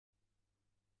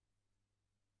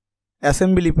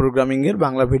Assembly programming এর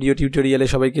Bangla video টিউটোরিয়ালে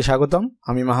সবাইকে স্বাগতম।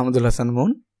 আমি মাহমুদুল হাসান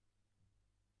মুন।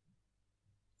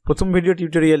 প্রথম ভিডিও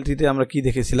টিউটোরিয়ালটিতে আমরা কি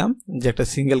দেখেছিলাম, যে একটা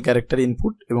সিঙ্গেল ক্যারেক্টার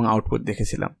ইনপুট এবং আউটপুট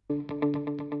দেখেছিলাম।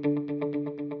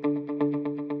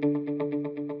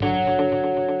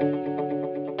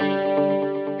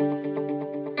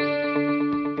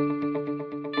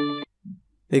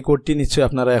 এই কোডটি নিশ্চয়ই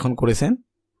আপনারা এখন করেছেন।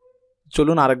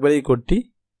 চলুন আরেকবার এই কোডটি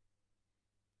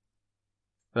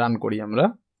রান করি। আমরা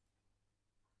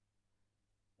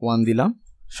 1 দিলাম,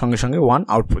 সঙ্গে সঙ্গে 1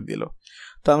 আউটপুট দিল।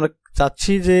 তো আমরা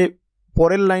চাচ্ছি যে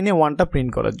পরের লাইনে 1টা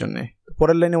প্রিন্ট করার জন্য।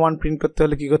 পরের লাইনে 1 প্রিন্ট করতে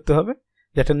হলে কি করতে হবে,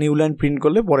 যে একটা নিউ লাইন প্রিন্ট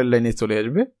করলে পরের লাইনে চলে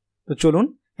আসবে। তো চলুন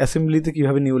অ্যাসেম্বলিতে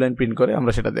কিভাবে নিউ লাইন প্রিন্ট করে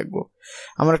আমরা সেটা দেখব।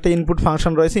 আমার একটা ইনপুট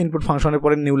ফাংশন রয়েছে, ইনপুট ফাংশনের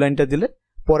পরে নিউ লাইনটা দিলে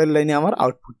পরের লাইনে আমার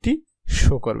আউটপুটটি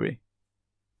শো করবে।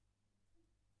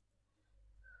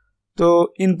 তো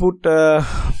ইনপুট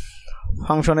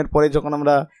ফাংশনের পরে যখন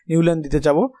আমরা নিউ লাইন দিতে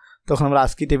যাব, তখন আমরা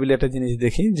আজকে টেবিলে একটা জিনিস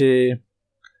দেখি, যে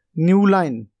নিউ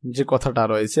লাইন যে কথাটা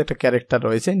রয়েছে, একটা ক্যারেক্টার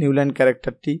রয়েছে, নিউ লাইন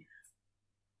ক্যারেক্টারটি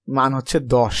মান হচ্ছে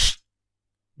 10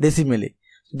 ডেসিমেলে।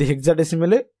 যদি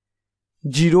হেক্সাডেসিমেলে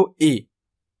 0A,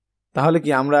 তাহলে কি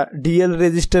আমরা ডিএল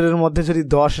রেজিস্টারের মধ্যে যদি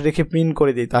 10 রেখে প্রিন্ট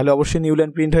করে দিই তাহলে অবশ্যই নিউ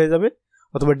লাইন প্রিন্ট হয়ে যাবে,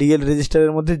 অথবা ডিএল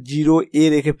রেজিস্টারের মধ্যে 0A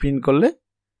রেখে প্রিন্ট করলে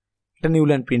একটা নিউ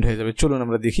লাইন প্রিন্ট হয়ে যাবে। চলুন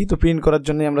আমরা দেখি। তো প্রিন্ট করার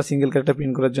জন্য আমরা সিঙ্গেল ক্যারেক্টার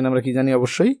প্রিন্ট করার জন্য আমরা কি জানি,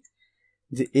 অবশ্যই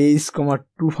যে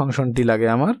h,2 ফাংশনটি লাগে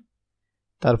আমার।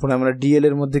 তারপরে আমরা ডিএল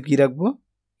এর মধ্যে কি রাখবো,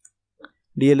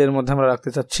 ডিএল এর মধ্যে আমরা রাখতে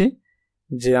চাচ্ছি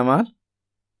যে আমার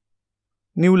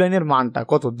নিউ লাইনের মানটা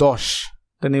কত, 10।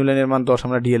 তো নিউ লাইনের মান 10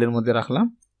 আমরা ডিএল এর মধ্যে রাখলাম,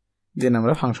 দেন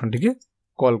আমরা ফাংশনটিকে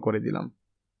কল করে দিলাম।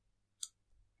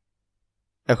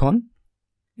 এখন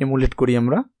এমুলেট করি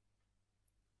আমরা,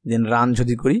 দেন রান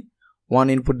যদি করি, 1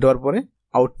 ইনপুট দেওয়ার পরে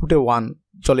আউটপুটে 1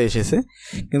 চলে এসেছে,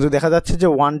 কিন্তু দেখা যাচ্ছে যে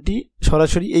 1টি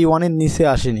সরাসরি এই 1-এর নিচে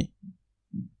আসেনি।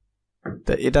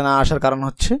 তা এটা না আসার কারণ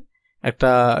হচ্ছে, একটা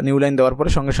নিউ লাইন দেওয়ার পরে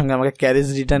সঙ্গে সঙ্গে আমাকে ক্যারেজ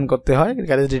রিটার্ন করতে হয়।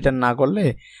 ক্যারেজ রিটার্ন না করলে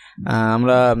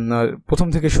আমরা প্রথম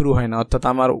থেকে শুরু হয় না, অর্থাৎ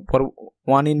আমার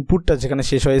 1 ইনপুটটা যেখানে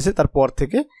শেষ হয়েছে তারপর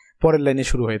থেকে পরের লাইনে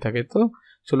শুরু হয়ে থাকে। তো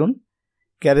চলুন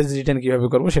ক্যারেজ রিটার্ন কীভাবে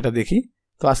করবো সেটা দেখি।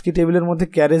 তো আজকে টেবিলের মধ্যে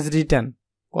ক্যারেজ রিটার্ন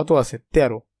কত আছে,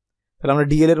 13। তাহলে আমরা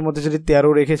ডিএল এর মধ্যে যদি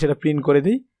 13 রেখে সেটা প্রিন্ট করে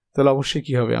দিই, তাহলে অবশ্যই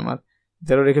কী হবে, আমার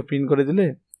 13 রেখে প্রিন্ট করে দিলে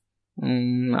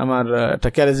আমার একটা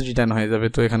ক্যারেজ রিটার্ন হয়ে যাবে।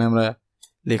 তো এখানে আমরা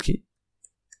লিখি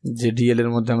যে ডিএল এর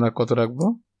মধ্যে আমরা কত রাখবো,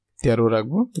 13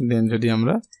 রাখবো। দেন যদি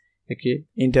আমরা একে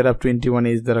ইন্টারাপ্ট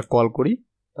 21H দ্বারা কল করি,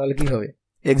 তাহলে কি হবে,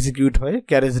 এক্সিকিউট হয়ে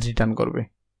ক্যারেজ রিটার্ন করবে।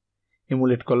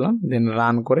 ইমুলেট করলাম, দেন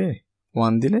রান করে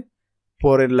 1 দিলে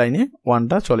পরের লাইনে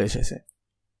 1টা চলে এসেছে।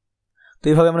 তো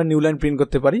এইভাবে আমরা নিউ লাইন প্রিন্ট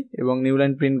করতে পারি, এবং নিউ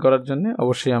লাইন প্রিন্ট করার জন্য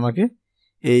অবশ্যই আমাকে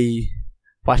এই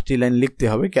 5টি লাইন লিখতে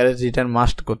হবে, ক্যারেজ রিটার্ন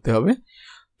মাস্ট করতে হবে।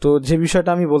 তো যে বিষয়টা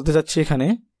আমি বলতে চাচ্ছি এখানে,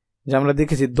 যে আমরা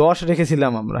দেখেছি 10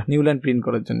 রেখেছিলাম আমরা নিউ লাইন প্রিন্ট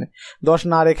করার জন্য। 10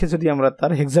 না রেখে যদি আমরা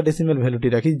তার হেক্সাডেসিমেল ভ্যালুটি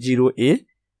রাখি 0A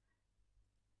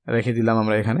রেখে দিলাম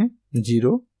আমরা এখানে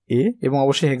 0A, এবং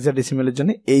অবশ্যই হেক্সাডেসিমেলের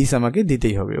জন্য H আমাকে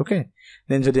দিতেই হবে। ওকে,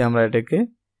 দেন যদি আমরা এটাকে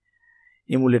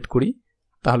ইমুলেট করি,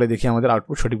 তাহলে দেখি আমাদের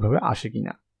আউটপুট সঠিকভাবে আসে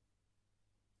কিনা।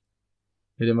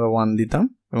 যদি আমরা 1 দিতাম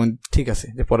এবং ঠিক আছে,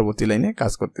 যে পরবর্তী লাইনে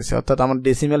কাজ করতেছে, অর্থাৎ আমার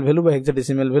ডেসিমেল ভ্যালু বা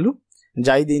হেক্সাডেসিমেল ভ্যালু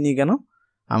যাই দিইনি কেন,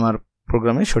 আমার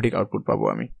প্রোগ্রামে সঠিক আউটপুট পাবো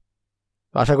আমি।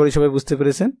 আশা করি সবাই বুঝতে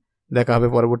পেরেছেন। দেখা হবে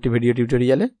পরবর্তী ভিডিও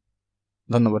টিউটোরিয়ালে।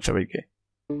 ধন্যবাদ সবাইকে।